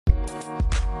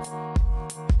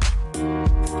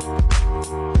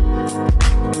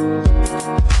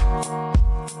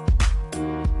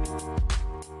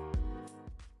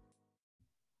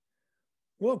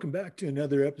Welcome back to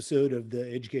another episode of the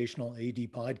Educational AD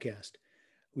Podcast.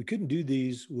 We couldn't do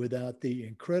these without the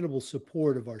incredible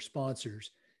support of our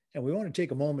sponsors, and we want to take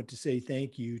a moment to say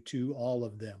thank you to all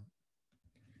of them.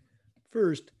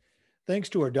 First, thanks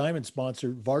to our diamond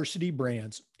sponsor, Varsity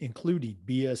Brands, including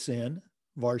BSN,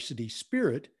 Varsity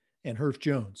Spirit, and Herff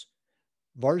Jones.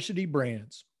 Varsity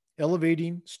Brands,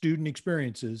 elevating student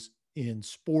experiences in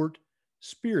sport,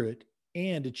 spirit,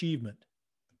 and achievement.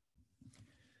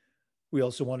 We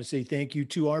also want to say thank you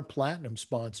to our platinum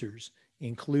sponsors,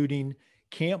 including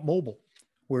Camp Mobile,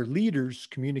 where leaders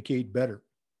communicate better.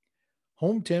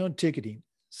 Hometown Ticketing,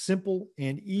 simple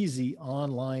and easy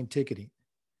online ticketing.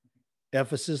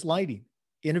 Ephesus Lighting,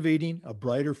 innovating a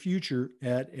brighter future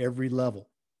at every level.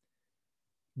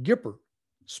 Gipper,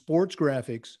 sports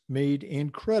graphics made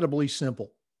incredibly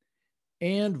simple.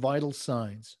 And Vital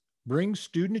Signs, bring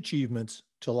student achievements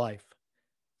to life.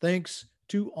 Thanks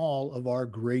to all of our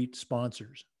great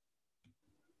sponsors.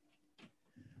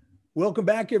 Welcome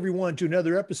back, everyone, to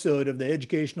another episode of the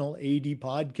Educational AD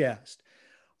Podcast.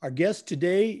 Our guest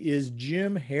today is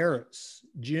Jim Harris.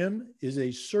 Jim is a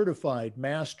certified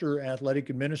master athletic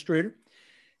administrator,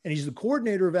 and he's the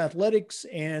coordinator of athletics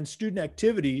and student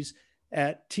activities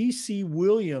at T.C.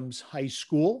 Williams High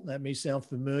School. That may sound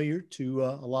familiar to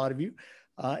a lot of you,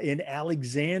 in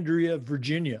Alexandria,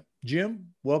 Virginia. Jim,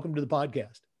 welcome to the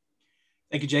podcast.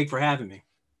 Thank you, Jake, for having me.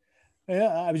 Yeah,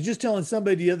 I was just telling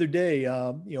somebody the other day,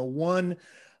 one,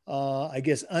 I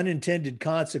guess, unintended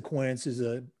consequence is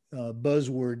a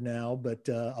buzzword now, but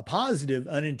a positive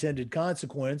unintended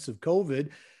consequence of COVID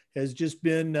has just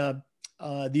been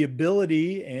the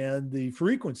ability and the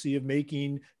frequency of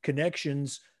making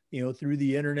connections, through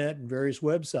the internet and various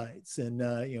websites. And,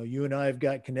 you and I have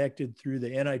got connected through the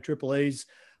NIAAA's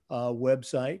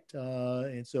website.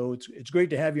 And so it's great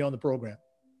to have you on the program.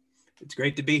 It's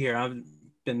great to be here. I've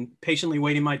been patiently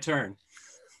waiting my turn.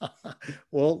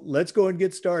 Well, let's go and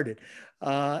get started.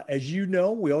 As you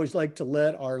know, we always like to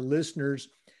let our listeners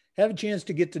have a chance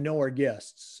to get to know our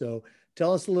guests. So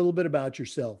tell us a little bit about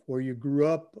yourself, where you grew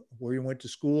up, where you went to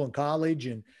school and college,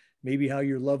 and maybe how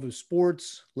your love of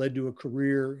sports led to a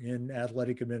career in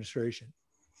athletic administration.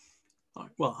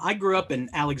 Well, I grew up in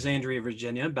Alexandria,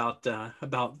 Virginia,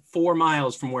 about 4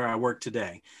 miles from where I work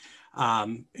today.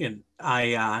 And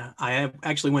I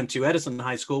actually went to Edison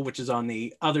High School, which is on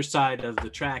the other side of the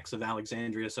tracks of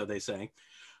Alexandria, so they say.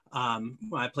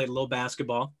 I played a little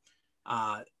basketball.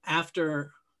 After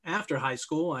high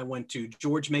school, I went to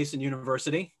George Mason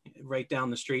University, right down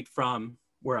the street from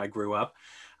where I grew up.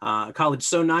 College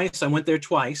so nice, I went there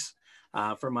twice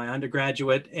for my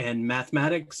undergraduate in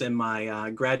mathematics and my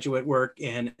graduate work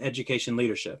in education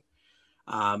leadership.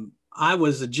 I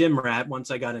was a gym rat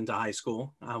once I got into high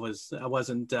school. I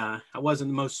wasn't the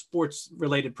most sports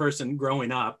related person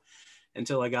growing up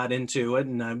until I got into it.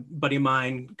 And a buddy of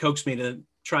mine coaxed me to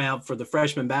try out for the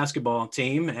freshman basketball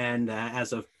team. And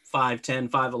as a 5'10",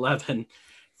 5'11"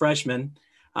 freshman,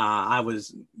 I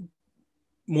was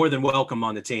more than welcome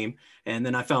on the team. And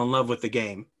then I fell in love with the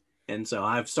game. And so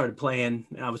I've started playing.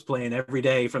 I was playing every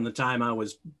day from the time I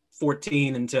was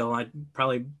 14 until I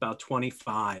probably about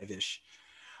 25-ish.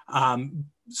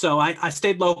 So I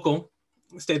stayed local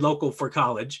for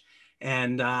college,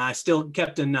 and I still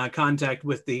kept in contact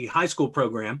with the high school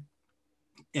program.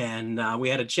 And they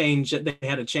had a change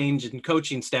in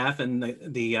coaching staff, and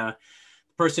the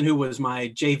person who was my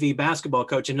JV basketball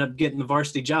coach ended up getting the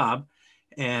varsity job.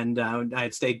 And I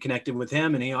had stayed connected with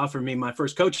him, and he offered me my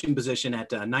first coaching position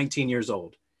at 19 years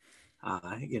old.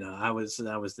 I was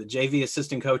the JV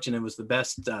assistant coach, and it was the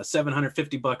best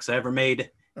 $750 I ever made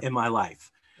in my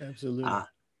life. Absolutely.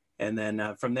 And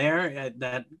then from there,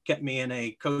 that kept me in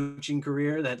a coaching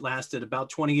career that lasted about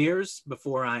 20 years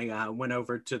before I went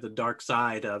over to the dark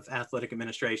side of athletic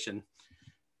administration.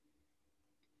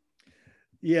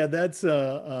 Yeah, that's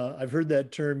I've heard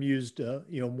that term used,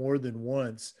 more than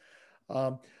once.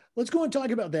 Let's go and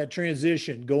talk about that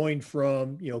transition, going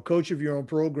from, coach of your own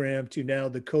program to now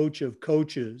the coach of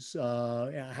coaches.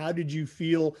 How did you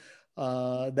feel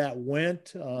that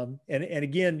went? And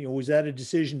again, was that a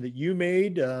decision that you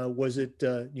made? Was it,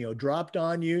 dropped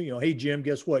on you? Hey, Jim,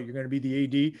 guess what? You're going to be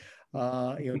the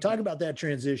AD. Talk about that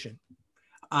transition.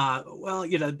 Well,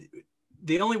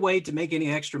 the only way to make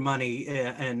any extra money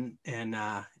in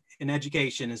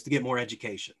education is to get more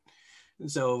education. And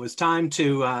so it was time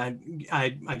to,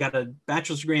 I got a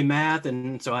bachelor's degree in math.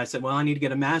 And so I said, well, I need to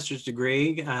get a master's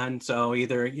degree. And so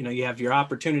either, you have your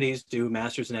opportunities to do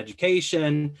master's in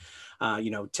education,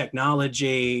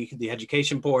 technology, the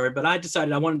education board, but I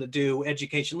decided I wanted to do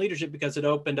education leadership because it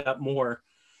opened up more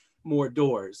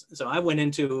doors. So I went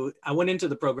into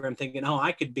the program thinking, oh,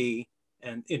 I could be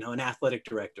an athletic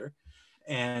director.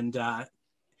 And as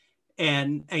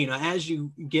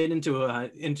you get into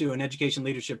an education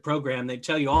leadership program, they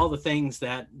tell you all the things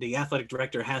that the athletic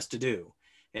director has to do.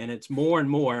 And it's more and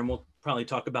more, and we'll probably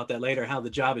talk about that later, how the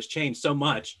job has changed so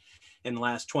much in the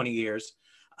last 20 years.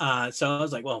 So I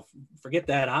was like, well, forget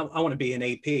that. I want to be an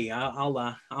AP.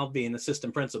 I'll be an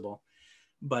assistant principal.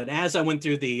 But as I went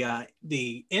through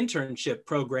the internship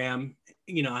program,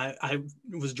 I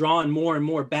was drawn more and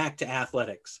more back to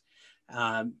athletics.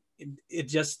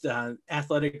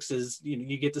 Athletics is,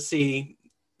 you get to see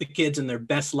the kids in their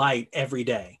best light every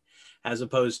day, as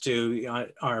opposed to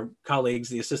our colleagues,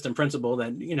 the assistant principal,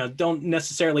 that, don't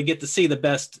necessarily get to see the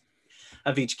best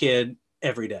of each kid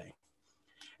every day.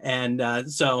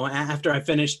 And so after I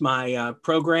finished my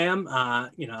program,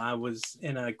 I was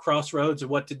in a crossroads of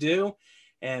what to do.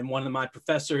 And one of my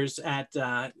professors at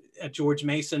George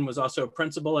Mason was also a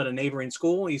principal at a neighboring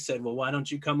school. He said, well, why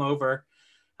don't you come over,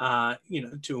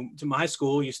 to my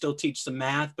school? You still teach some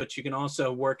math, but you can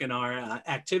also work in our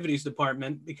activities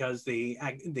department, because the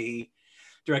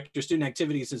director of student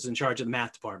activities is in charge of the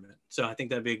math department. So I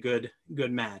think that'd be a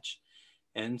good match.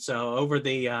 And so over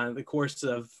the course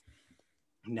of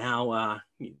now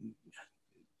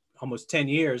almost 10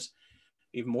 years,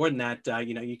 even more than that,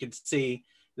 you could see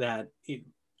that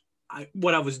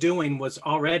what I was doing was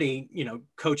already,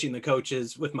 coaching the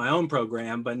coaches with my own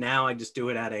program, but now I just do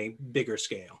it at a bigger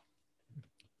scale.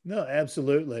 No,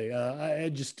 absolutely.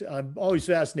 I'm always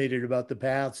fascinated about the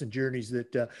paths and journeys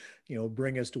that,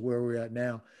 bring us to where we're at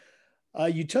now.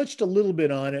 You touched a little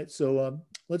bit on it. So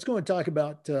let's go and talk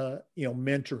about,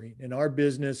 mentoring in our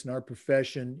business and our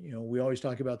profession. We always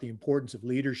talk about the importance of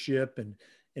leadership and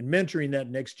mentoring that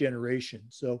next generation.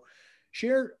 So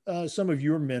share some of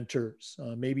your mentors,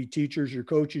 maybe teachers or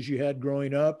coaches you had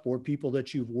growing up, or people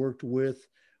that you've worked with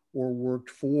or worked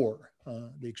for.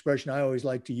 The expression I always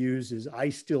like to use is, I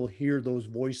still hear those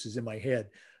voices in my head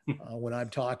when I'm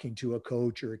talking to a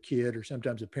coach or a kid or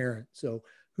sometimes a parent. So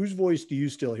whose voice do you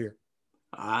still hear?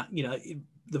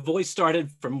 The voice started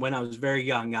from when I was very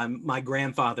young. My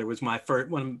grandfather was my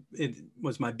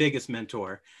biggest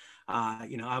mentor.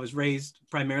 I was raised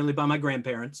primarily by my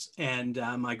grandparents, and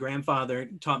my grandfather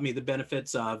taught me the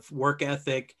benefits of work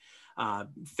ethic,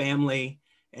 family,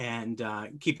 and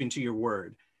keeping to your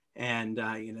word. And,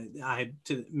 I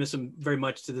miss him very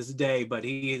much to this day, but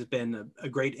he has been a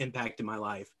great impact in my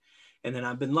life. And then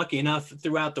I've been lucky enough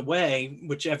throughout the way,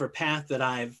 whichever path that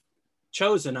I've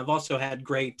chosen, I've also had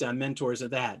great mentors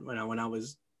of that. When I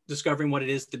was discovering what it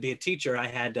is to be a teacher, I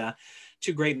had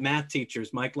two great math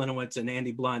teachers, Mike Lenowitz and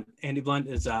Andy Blunt. Andy Blunt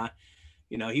is,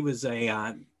 he was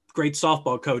a great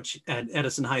softball coach at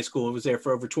Edison High School. He was there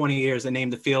for over 20 years. They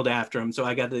named the field after him. So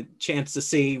I got the chance to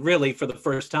see, really for the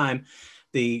first time,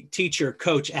 the teacher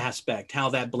coach aspect, how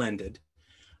that blended.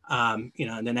 And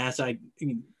then as I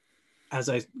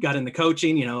got into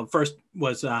coaching, first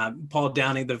was Paul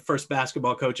Downing, the first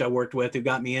basketball coach I worked with, who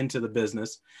got me into the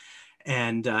business.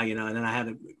 And, and then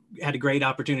I had a great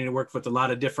opportunity to work with a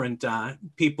lot of different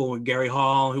people. Gary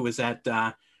Hall, who was at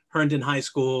Herndon High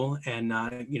School. And,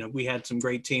 we had some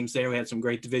great teams there. We had some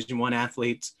great Division I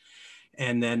athletes.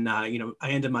 And then, I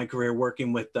ended my career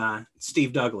working with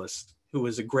Steve Douglas, who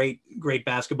was a great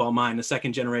basketball mind, a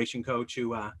second generation coach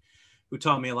who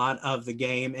taught me a lot of the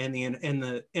game and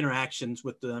the interactions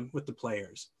with the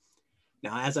players.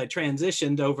 Now, as I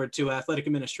transitioned over to athletic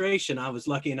administration, I was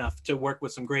lucky enough to work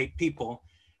with some great people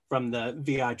from the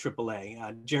VI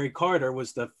AAA. Jerry Carter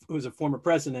who was a former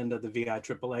president of the VI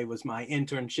AAA, was my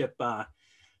internship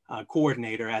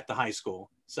coordinator at the high school.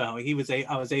 So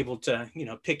I was able to,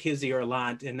 pick his ear a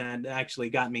lot, and that actually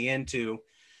got me into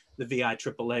the VI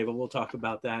AAA, but we'll talk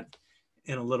about that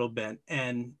in a little bit.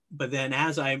 But then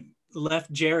as I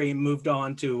left Jerry and moved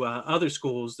on to other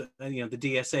schools, the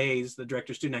DSAs, the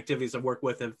Director of Student Activities I've worked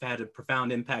with, have had a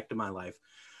profound impact in my life.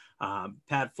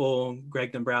 Pat Full,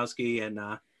 Greg Dombrowski, and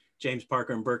James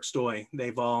Parker and Burke Stoy,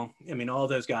 all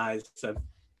those guys have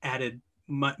added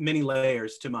many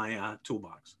layers to my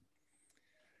toolbox.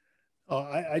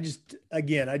 I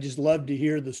just love to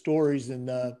hear the stories and,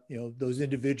 those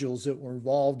individuals that were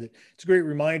involved. It's a great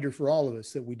reminder for all of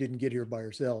us that we didn't get here by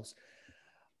ourselves.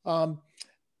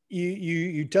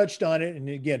 You touched on it, and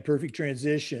again, perfect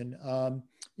transition.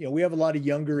 We have a lot of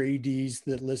younger ADs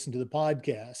that listen to the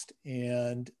podcast,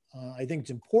 and I think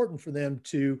it's important for them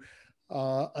to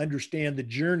understand the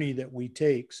journey that we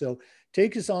take. So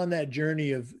take us on that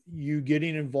journey of you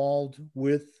getting involved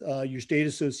with your state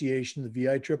association, the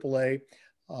VIAAA,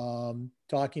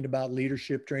 talking about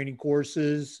leadership training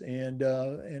courses and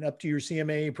up to your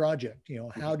CMAA project.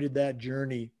 How did that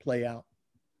journey play out?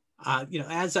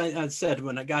 As I said,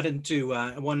 when I got into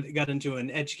got into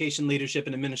an education, leadership,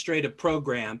 and administrative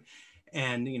program,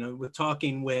 and with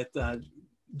talking with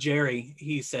Jerry,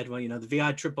 he said, well, the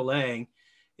VIAAA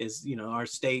is our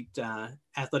state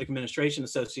athletic administration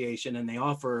association, and they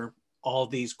offer all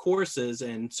these courses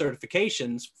and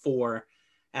certifications for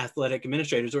athletic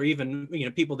administrators, or even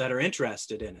people that are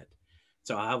interested in it.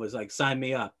 So I was like, sign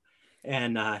me up,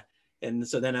 and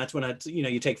so then that's when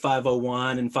you take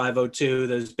 501 and 502,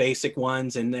 those basic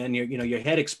ones, and then your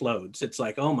head explodes. It's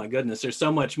like, oh my goodness, there's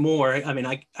so much more. I mean,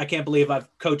 I can't believe I've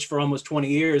coached for almost 20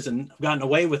 years and gotten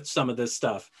away with some of this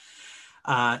stuff.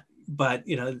 But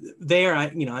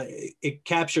there, it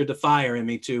captured the fire in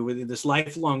me too, with this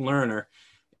lifelong learner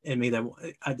in me, that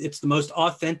it's the most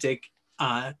authentic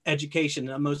education,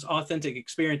 the most authentic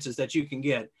experiences that you can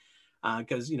get.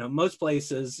 Because most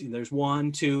places there's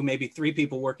 1, 2, maybe 3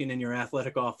 people working in your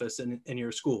athletic office in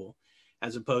your school,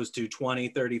 as opposed to 20,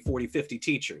 30, 40, 50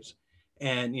 teachers.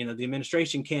 And the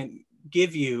administration can't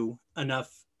give you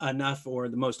enough or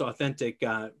the most authentic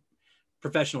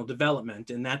professional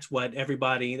development. And that's what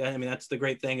that's the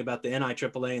great thing about the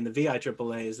NIAAA and the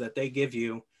VIAAA, is that they give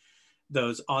you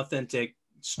those authentic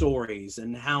stories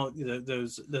and how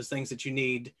those things that you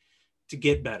need to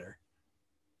get better.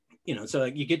 So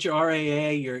you get your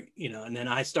RAA, and then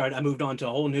I moved on to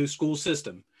a whole new school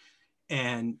system.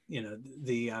 And,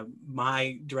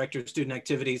 my director of student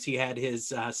activities, he had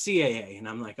his CAA, and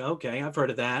I'm like, okay, I've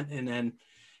heard of that. And then,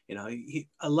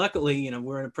 luckily,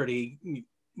 we're in a pretty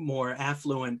more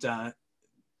affluent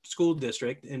school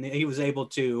district, and he was able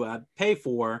to pay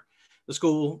for the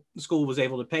school was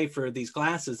able to pay for these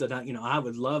classes that I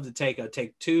would love to take. I'd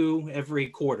take 2 every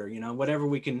quarter,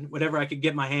 whatever I could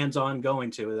get my hands on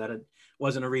going to, that it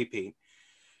wasn't a repeat.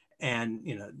 And,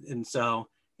 and so,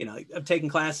 I've taken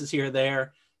classes here or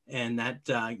there, and that,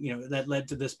 that led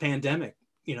to this pandemic.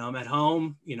 I'm at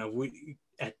home, we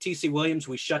at TC Williams,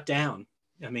 we shut down.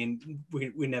 I mean,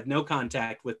 we have no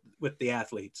contact with the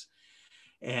athletes.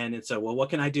 And so, well, what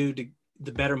can I do to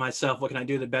better myself? What can I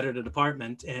do to better the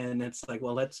department? And it's like,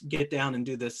 well, let's get down and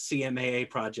do this CMAA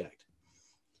project.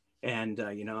 And,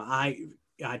 I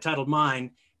titled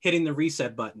mine, Hitting the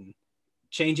Reset Button,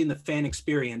 Changing the Fan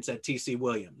Experience at TC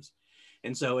Williams.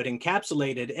 And so it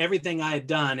encapsulated everything I had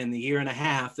done in the year and a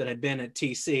half that I'd been at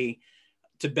TC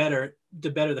to better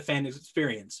the fan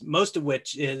experience, most of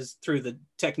which is through the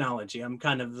technology. I'm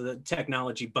kind of the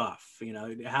technology buff.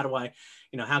 How do I,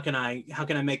 how can I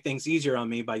make things easier on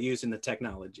me by using the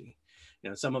technology?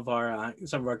 Some of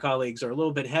our colleagues are a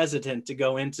little bit hesitant to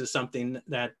go into something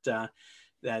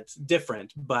that's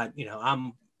different, but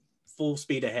I'm full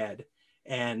speed ahead.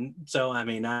 And so,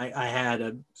 I had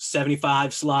a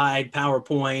 75 slide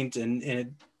PowerPoint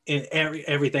and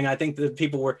everything. I think that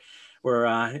people were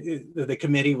the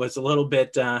committee was a little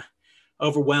bit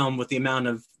overwhelmed with the amount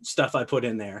of stuff I put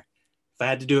in there. If I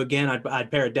had to do it again,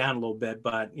 I'd pare it down a little bit,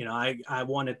 but I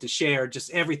wanted to share just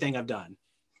everything I've done.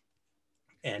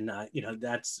 And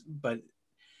but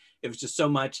it was just so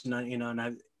much,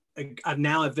 and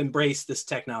I've embraced this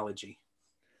technology.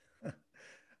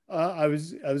 I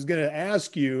was going to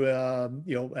ask you,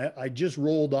 I just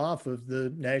rolled off of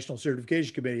the National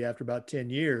Certification Committee after about 10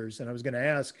 years. And I was going to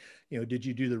ask, did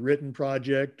you do the written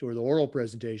project or the oral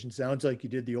presentation? Sounds like you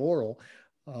did the oral.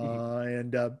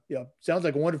 Sounds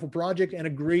like a wonderful project and a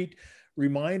great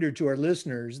reminder to our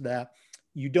listeners that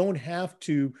you don't have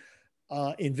to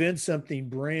invent something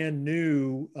brand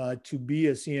new to be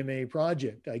a CMA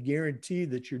project. I guarantee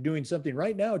that you're doing something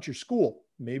right now at your school.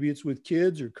 Maybe it's with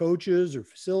kids or coaches or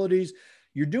facilities.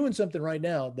 You're doing something right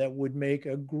now that would make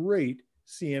a great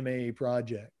CMA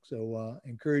project. So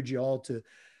encourage you all to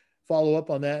follow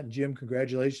up on that. And Jim,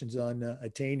 congratulations on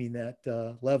attaining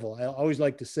that level. I always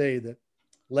like to say that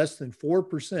less than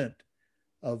 4%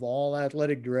 of all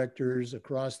athletic directors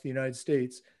across the United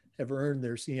States have earned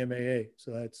their CMAA.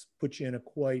 So that's put you in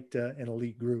quite an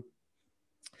elite group.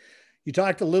 You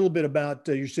talked a little bit about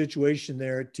your situation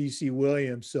there at TC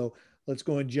Williams. So let's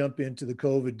go and jump into the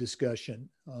COVID discussion.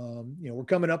 We're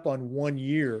coming up on 1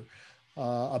 year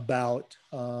of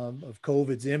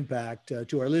COVID's impact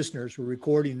to our listeners. We're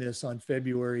recording this on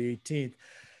February 18th.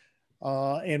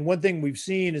 And one thing we've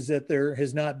seen is that there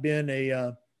has not been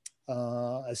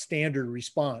a standard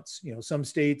response. Some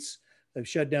states have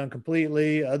shut down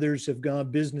completely. Others have gone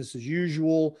business as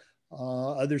usual.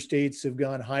 Other states have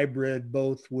gone hybrid,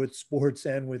 both with sports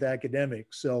and with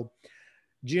academics. So,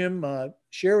 Jim,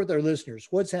 share with our listeners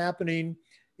what's happening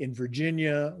in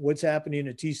Virginia, what's happening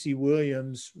at TC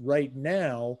Williams right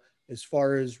now as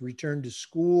far as return to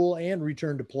school and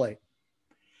return to play.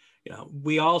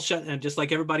 We all shut, and just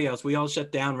like everybody else, we all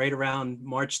shut down right around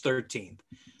March 13th.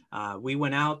 We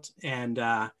went out and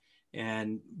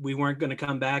we weren't going to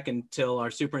come back until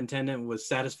our superintendent was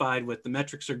satisfied with the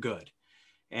metrics are good.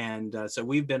 And so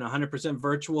we've been 100%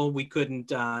 virtual. We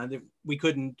couldn't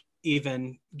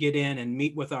even get in and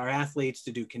meet with our athletes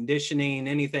to do conditioning,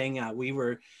 anything. We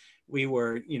were,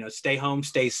 stay home,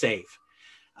 stay safe.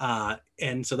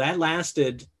 And so that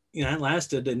lasted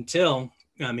until,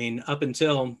 up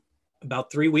until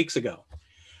about 3 weeks ago.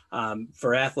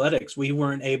 For athletics, we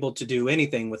weren't able to do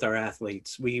anything with our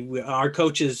athletes. Our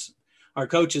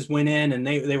coaches went in and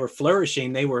they were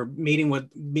flourishing. They were meeting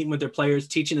with their players,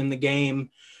 teaching them the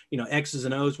game, X's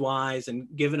and O's, Y's, and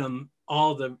giving them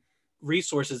all the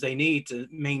resources they need to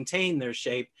maintain their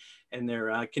shape and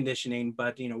their conditioning.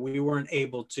 But we weren't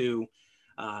able to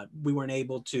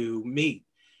meet.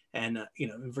 And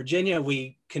in Virginia,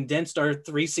 we condensed our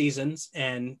 3 seasons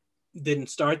and didn't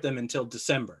start them until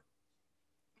December.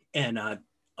 And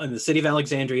in the city of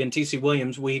Alexandria and TC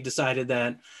Williams, we decided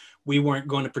that we weren't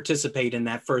going to participate in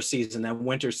that first season,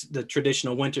 the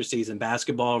traditional winter season: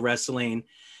 basketball, wrestling,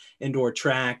 indoor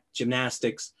track,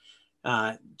 gymnastics,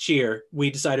 cheer.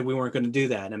 We decided we weren't going to do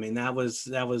that. That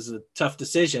was a tough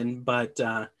decision, but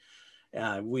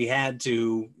we had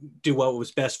to do what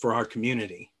was best for our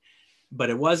community. But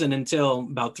it wasn't until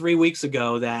about 3 weeks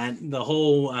ago that the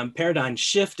whole paradigm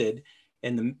shifted,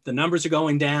 and the numbers are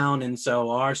going down. And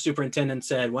so our superintendent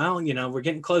said, well, we're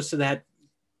getting close to that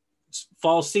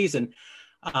fall season.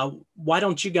 Why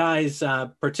don't you guys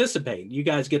participate? You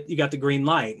got the green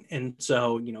light. And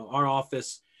so, our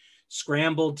office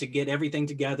scrambled to get everything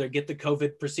together, get the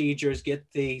COVID procedures, get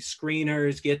the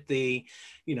screeners, get the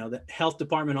health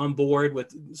department on board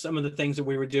with some of the things that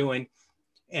we were doing.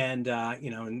 And,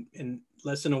 in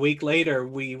less than a week later,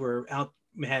 we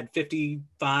had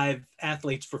 55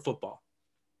 athletes for football.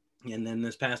 And then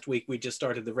this past week, we just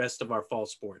started the rest of our fall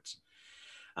sports.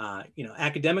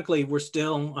 Academically, we're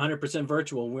still 100%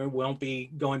 virtual. We won't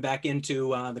be going back into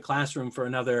the classroom for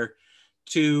another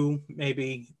 2,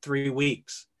 maybe 3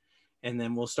 weeks. And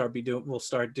then we'll start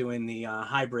doing the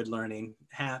hybrid learning,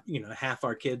 half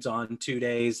our kids on 2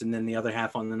 days, and then the other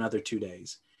half on another 2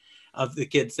 days of the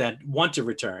kids that want to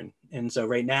return. And so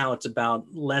right now it's about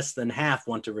less than half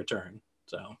want to return.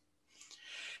 So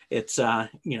it's,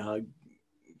 God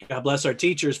bless our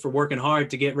teachers for working hard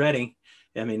to get ready.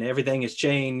 Everything has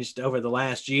changed over the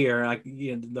last year.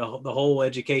 The whole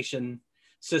education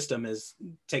system has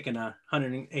taken a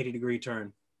 180-degree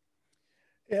turn.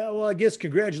 Yeah, well, I guess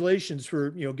congratulations for,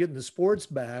 getting the sports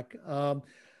back. I'm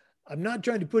not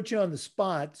trying to put you on the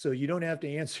spot, so you don't have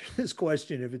to answer this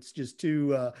question if it's just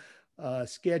too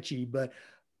sketchy, but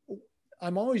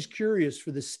I'm always curious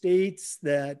for the states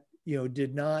that,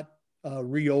 did not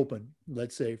reopen,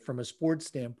 let's say from a sports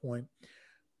standpoint.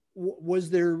 Was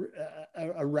there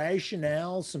a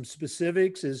rationale, some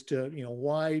specifics as to,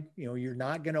 why, you're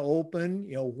not going to open,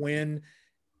 when,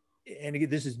 and again,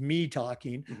 this is me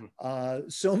talking,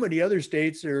 so many other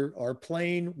states are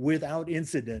playing without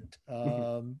incident.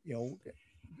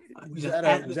 Was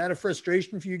that a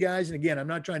frustration for you guys? And again, I'm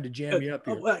not trying to jam you up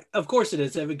here. Of course it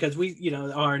is, because we,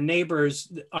 our neighbors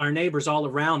all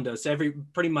around us,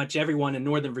 pretty much everyone in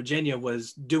Northern Virginia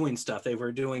was doing stuff. They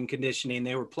were doing conditioning.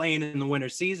 They were playing in the winter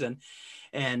season,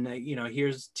 and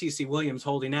here's TC Williams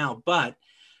holding out. But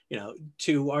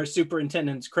to our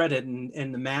superintendent's credit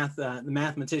and the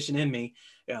mathematician in me,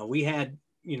 we had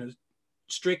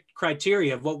strict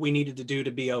criteria of what we needed to do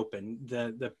to be open.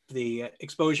 The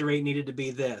exposure rate needed to be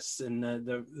this, and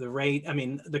the rate.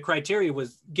 The criteria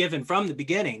was given from the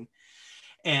beginning,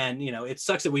 and it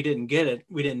sucks that we didn't get it.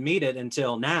 We didn't meet it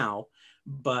until now,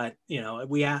 but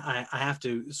I have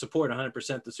to support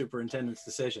 100% the superintendent's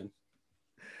decision.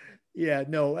 Yeah,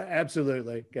 no,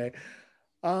 absolutely. Okay.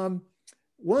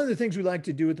 One of the things we like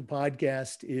to do with the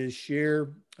podcast is share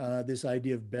this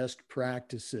idea of best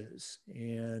practices.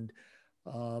 And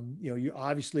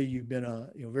you've been a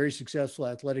very successful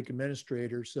athletic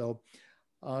administrator. So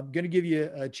I'm going to give you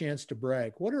a chance to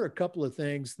brag. What are a couple of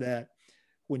things that,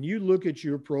 when you look at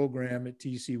your program at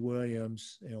TC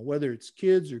Williams, whether it's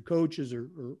kids or coaches or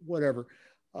whatever,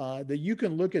 that you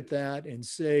can look at that and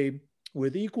say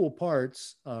with equal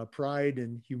parts pride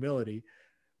and humility,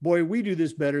 boy, we do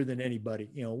this better than anybody.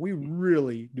 We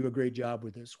really do a great job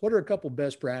with this. What are a couple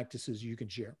best practices you can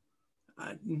share?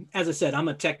 as I said, I'm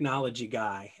a technology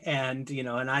guy, and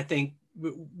and I think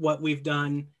what we've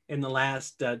done in the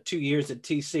last 2 years at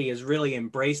TC is really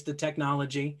embraced the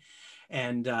technology,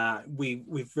 and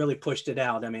we've really pushed it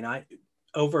out. I mean,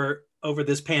 over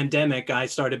this pandemic, I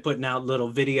started putting out little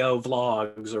video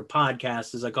vlogs or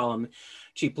podcasts, as I call them.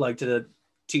 Cheap plug to the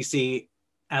TC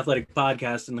Athletic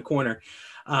Podcast in the corner.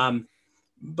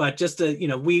 But just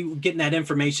to, we getting that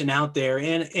information out there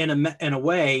in a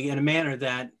way, in a manner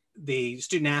that the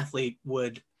student athlete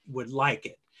would like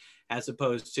it, as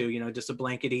opposed to, just a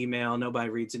blanket email. Nobody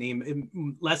reads an email.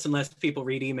 Less and less people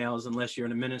read emails unless you're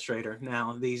an administrator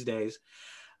now these days.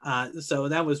 So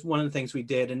that was one of the things we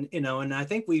did. And I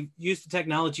think we've used the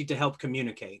technology to help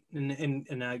communicate,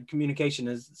 and communication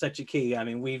is such a key. I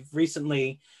mean, we've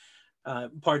recently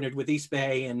partnered with East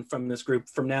Bay and from this group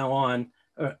from now on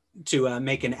to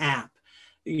make an app,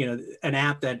 an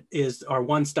app that is our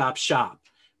one-stop shop,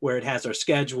 where it has our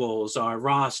schedules, our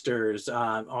rosters,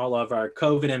 all of our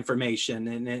COVID information,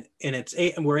 and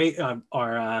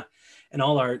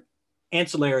all our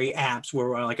ancillary apps, where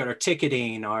we're like our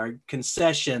ticketing, our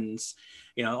concessions,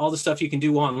 all the stuff you can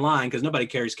do online, because nobody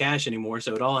carries cash anymore.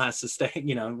 So it all has to stay,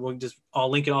 we'll just all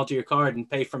link it all to your card and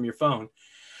pay from your phone.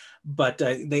 But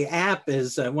the app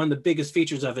is one of the biggest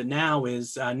features of it now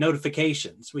is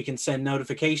notifications. We can send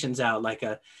notifications out like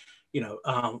our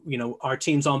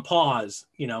team's on pause.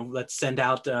 Let's send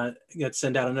out a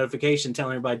notification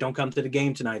telling everybody, don't come to the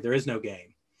game tonight. There is no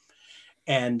game.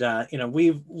 And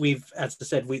we've, as I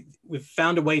said, we've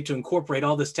found a way to incorporate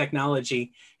all this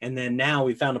technology, and then now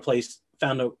we found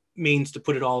a means to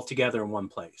put it all together in one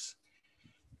place.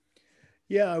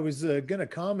 Yeah, I was going to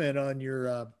comment on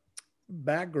your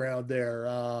background there.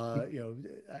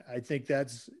 I think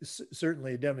that's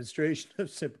certainly a demonstration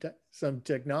of some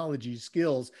technology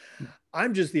skills.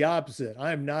 I'm just the opposite.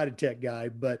 I'm not a tech guy,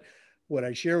 but what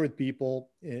I share with people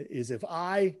is if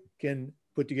I can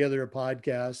put together a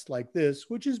podcast like this,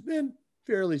 which has been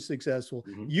fairly successful,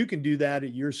 you can do that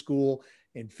at your school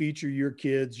and feature your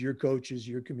kids, your coaches,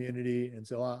 your community. And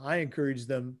so I encourage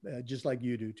them, just like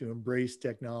you do, to embrace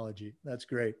technology. That's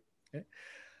great. Okay.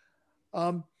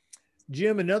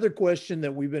 Jim, another question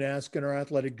that we've been asking our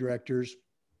athletic directors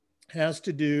has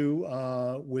to do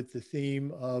with the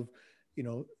theme of,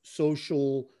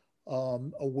 social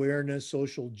awareness,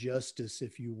 social justice,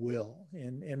 if you will.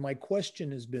 And my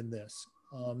question has been this: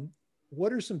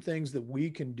 what are some things that we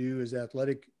can do as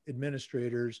athletic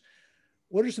administrators?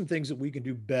 What are some things that we can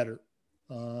do better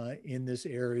in this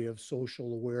area of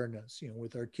social awareness,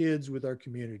 with our kids, with our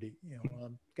community?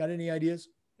 Got any ideas?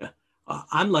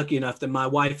 I'm lucky enough that my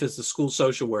wife is a school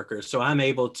social worker, so I'm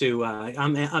able to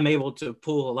I'm able to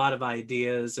pull a lot of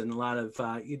ideas and a lot of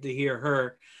to hear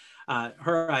her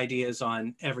ideas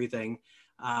on everything.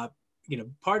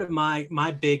 Part of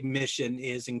my big mission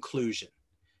is inclusion.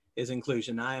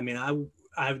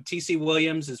 TC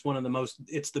Williams is one of the most.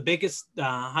 It's the biggest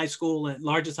high school and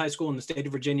largest high school in the state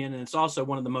of Virginia, and it's also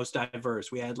one of the most diverse.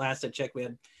 Last I checked, we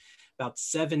had about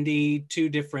 72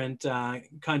 different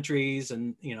countries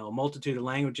and, a multitude of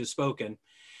languages spoken.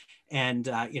 And,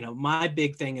 my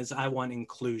big thing is I want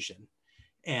inclusion.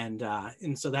 And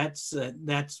so that's,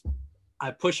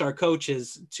 I push our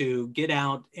coaches to get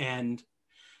out and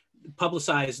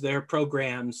publicize their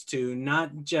programs to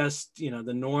not just,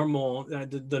 the normal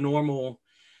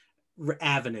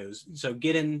avenues. So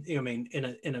get in,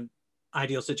 in a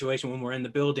ideal situation when we're in the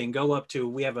building, go up to,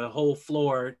 we have a whole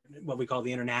floor, what we call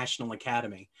the International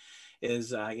Academy,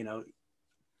 is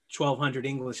 1,200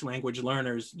 English language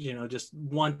learners, just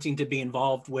wanting to be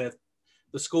involved with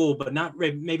the school, but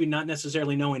maybe not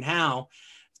necessarily knowing how,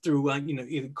 through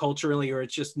either culturally or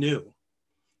it's just new.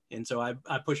 And so I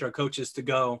push our coaches to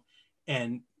go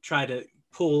and try to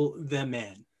pull them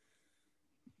in.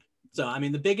 So,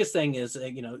 the biggest thing is,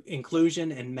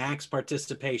 inclusion and max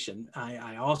participation.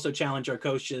 I also challenge our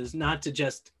coaches not to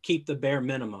just keep the bare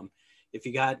minimum. If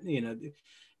you got,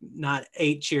 not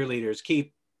 8 cheerleaders,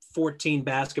 keep 14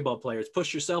 basketball players.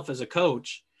 Push yourself as a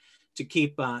coach to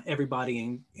keep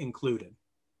everybody included.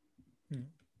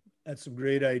 That's some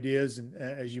great ideas. And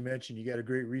as you mentioned, you got a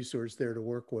great resource there to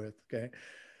work with. Okay.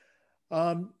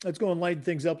 Let's go and lighten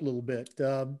things up a little bit.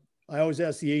 I always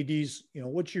ask the ADs,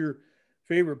 what's your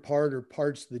favorite part or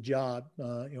parts of the job?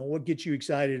 What gets you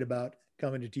excited about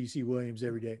coming to TC Williams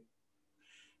every day?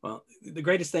 Well, the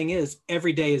greatest thing is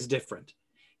every day is different.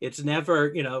 It's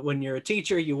never, when you're a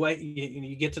teacher, you wait,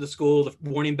 you get to the school, the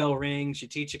warning bell rings, you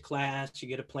teach a class, you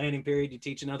get a planning period, you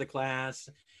teach another class,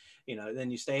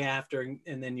 then you stay after,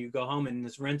 and then you go home and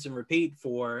it's rinse and repeat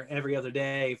for every other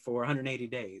day for 180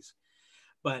 days.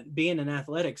 But being in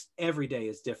athletics, every day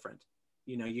is different.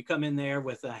 You come in there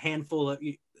with a handful of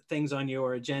things on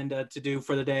your agenda to do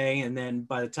for the day, and then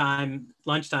by the time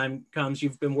lunchtime comes,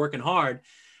 you've been working hard,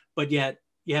 but yet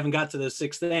you haven't got to those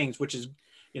 6 things, which is,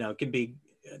 can be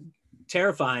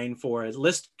terrifying for a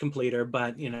list completer.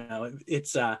 But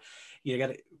it's you got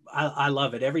to. I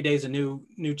love it. Every day is a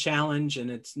new challenge, and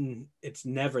it's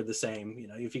never the same.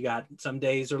 If you got some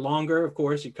days are longer, of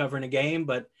course, you're covering a game,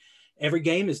 but every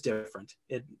game is different.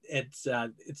 It's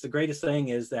the greatest thing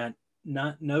is that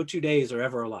no 2 days are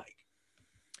ever alike.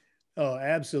 Oh,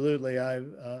 absolutely.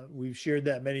 We've shared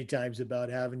that many times about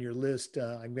having your list.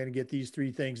 I'm going to get these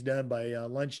 3 things done by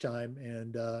lunchtime,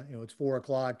 and it's 4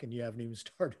 o'clock, and you haven't even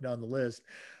started on the list.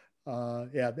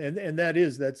 Yeah, and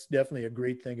that's definitely a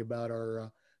great thing about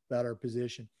our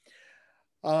position.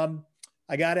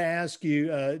 I got to ask you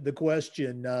the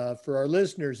question for our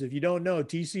listeners. If you don't know,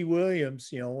 T.C.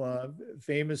 Williams,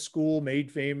 famous school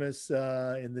made famous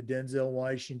in the Denzel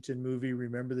Washington movie,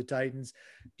 Remember the Titans.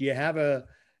 Do you have a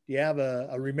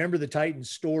Remember the Titans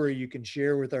story you can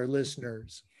share with our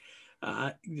listeners?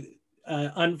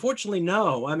 Unfortunately,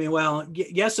 no. I mean, well,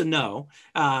 yes and no.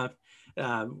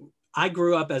 I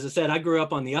grew up, as I said,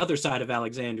 on the other side of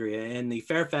Alexandria, in the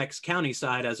Fairfax County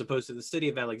side, as opposed to the city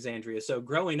of Alexandria. So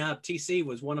growing up, TC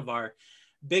was one of our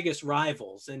biggest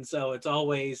rivals. And so it's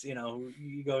always,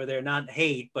 you go over there, not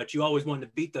hate, but you always wanted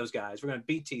to beat those guys. We're going to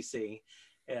beat TC.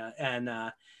 And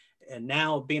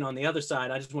now being on the other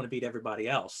side, I just want to beat everybody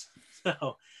else.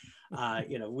 So,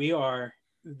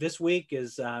 this week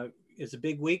is a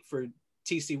big week for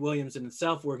TC Williams in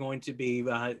itself. We're going to be,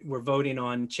 we're voting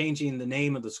on changing the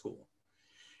name of the school.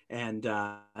 And,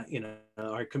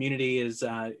 our community is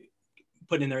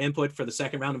putting in their input for the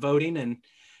second round of voting. And,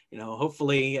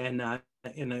 hopefully in a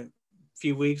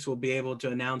few weeks, we'll be able to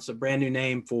announce a brand new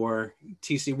name for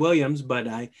TC Williams. But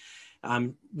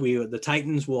the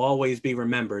Titans will always be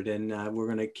remembered, and we're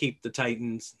going to keep the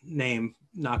Titans name,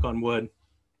 knock on wood.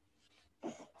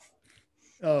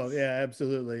 Oh yeah,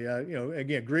 absolutely.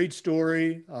 Again, great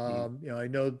story. I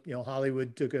know,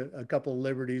 Hollywood took a couple of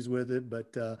liberties with it, but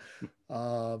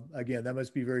again, that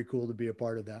must be very cool to be a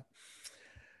part of that.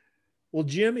 Well,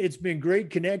 Jim, it's been great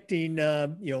connecting,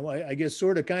 I guess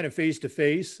sort of kind of face to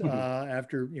face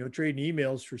after, trading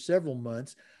emails for several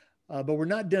months, but we're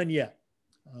not done yet.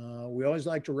 We always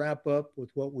like to wrap up with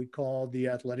what we call the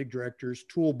athletic director's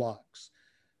toolbox.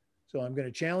 So I'm going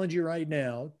to challenge you right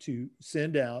now to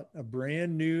send out a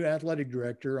brand new athletic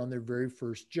director on their very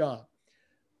first job.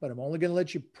 But I'm only going to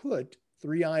let you put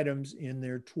 3 items in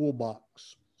their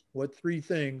toolbox. What 3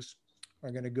 things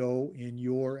are going to go in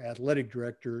your athletic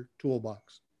director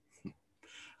toolbox?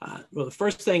 Well, the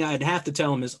first thing I'd have to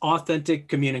tell them is authentic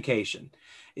communication.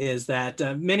 Is that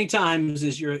many times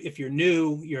if you're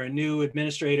new, you're a new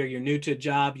administrator, you're new to a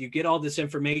job, you get all this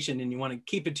information and you want to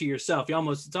keep it to yourself.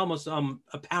 It's almost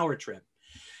a power trip.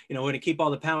 We're going to keep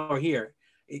all the power here.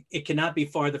 It cannot be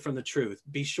farther from the truth.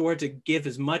 Be sure to give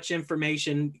as much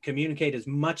information, communicate as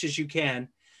much as you can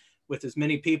with as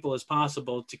many people as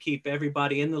possible to keep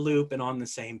everybody in the loop and on the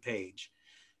same page.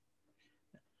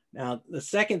 Now, the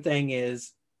second thing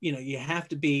is, you have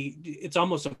to be, it's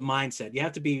almost a mindset. You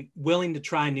have to be willing to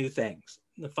try new things.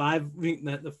 The five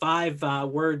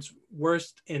words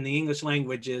worst in the English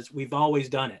language is, we've always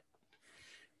done it.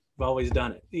 We've always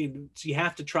done it. So you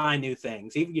have to try new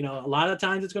things. Even, a lot of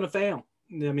times it's going to fail.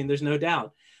 I mean, there's no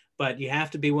doubt, but you have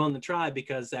to be willing to try,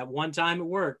 because that one time it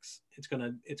works, it's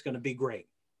going to be great.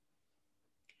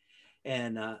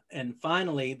 And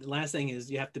finally, the last thing is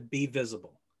you have to be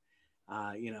visible.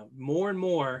 More and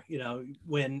more,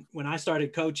 when I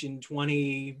started coaching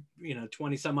 20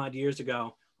 some odd years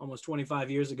ago, almost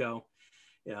 25 years ago,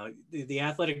 the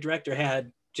athletic director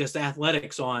had just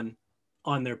athletics on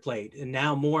their plate. And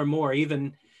now more and more,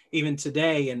 even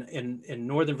today in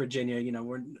Northern Virginia,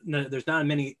 there's not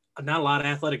a lot of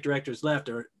athletic directors left,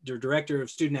 or the director of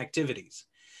student activities.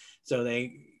 So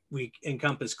we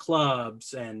encompass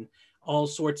clubs and all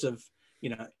sorts of,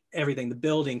 everything, the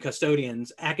building,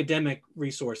 custodians, academic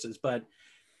resources, but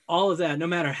all of that, no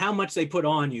matter how much they put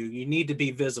on you, you need to be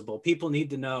visible. People need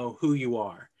to know who you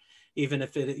are, even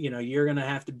if you're going to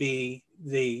have to be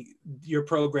your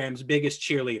program's biggest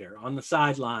cheerleader on the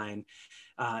sideline,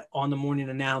 on the morning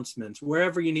announcements,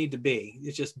 wherever you need to be.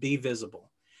 It's just be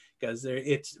visible, because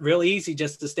it's real easy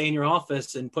just to stay in your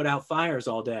office and put out fires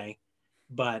all day,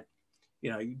 but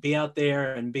be out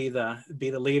there and be the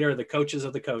leader, the coach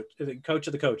of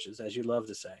the coaches, as you love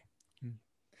to say.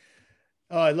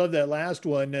 Oh, I love that last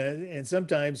one. And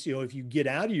sometimes, if you get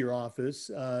out of your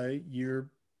office, you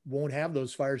won't have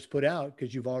those fires put out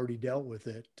because you've already dealt with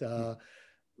it.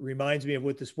 Reminds me of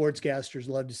what the sportscasters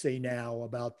love to say now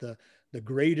about the the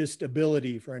greatest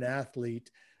ability for an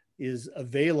athlete is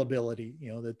availability,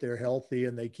 that they're healthy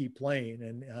and they keep playing.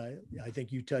 And I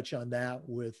think you touch on that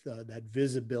with that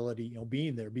visibility,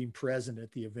 being there, being present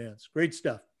at the events. Great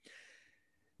stuff.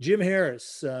 Jim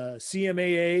Harris,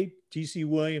 CMAA, TC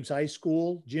Williams High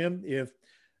School. Jim, if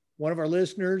one of our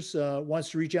listeners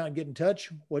wants to reach out and get in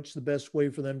touch, what's the best way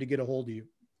for them to get a hold of you?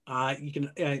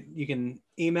 You can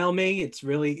email me. It's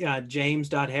really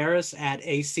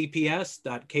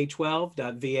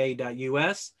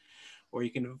james.harris@acps.k12.va.us, or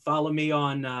you can follow me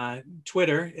on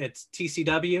Twitter. It's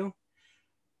TCW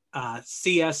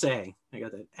CSA. I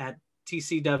got that, at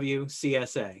TCW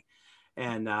CSA.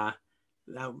 And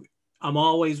I'm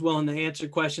always willing to answer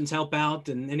questions, help out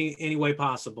in any way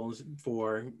possible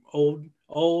for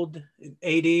old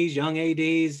ADs, young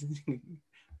ADs,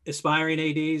 aspiring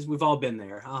ADs. We've all been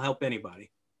there. I'll help anybody.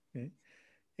 Okay.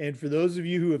 And for those of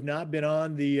you who have not been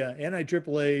on the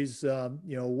NIAAA's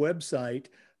website,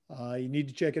 you need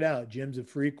to check it out. Jim's a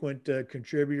frequent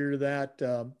contributor to that.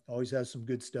 Always has some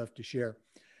good stuff to share.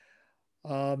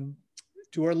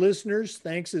 To our listeners,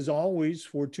 thanks as always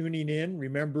for tuning in.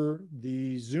 Remember,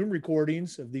 the Zoom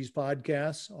recordings of these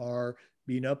podcasts are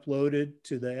being uploaded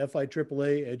to the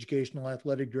FIAAA Educational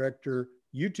Athletic Director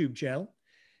YouTube channel.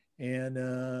 And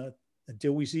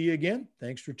until we see you again,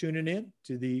 thanks for tuning in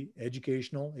to the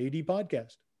Educational AD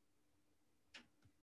Podcast.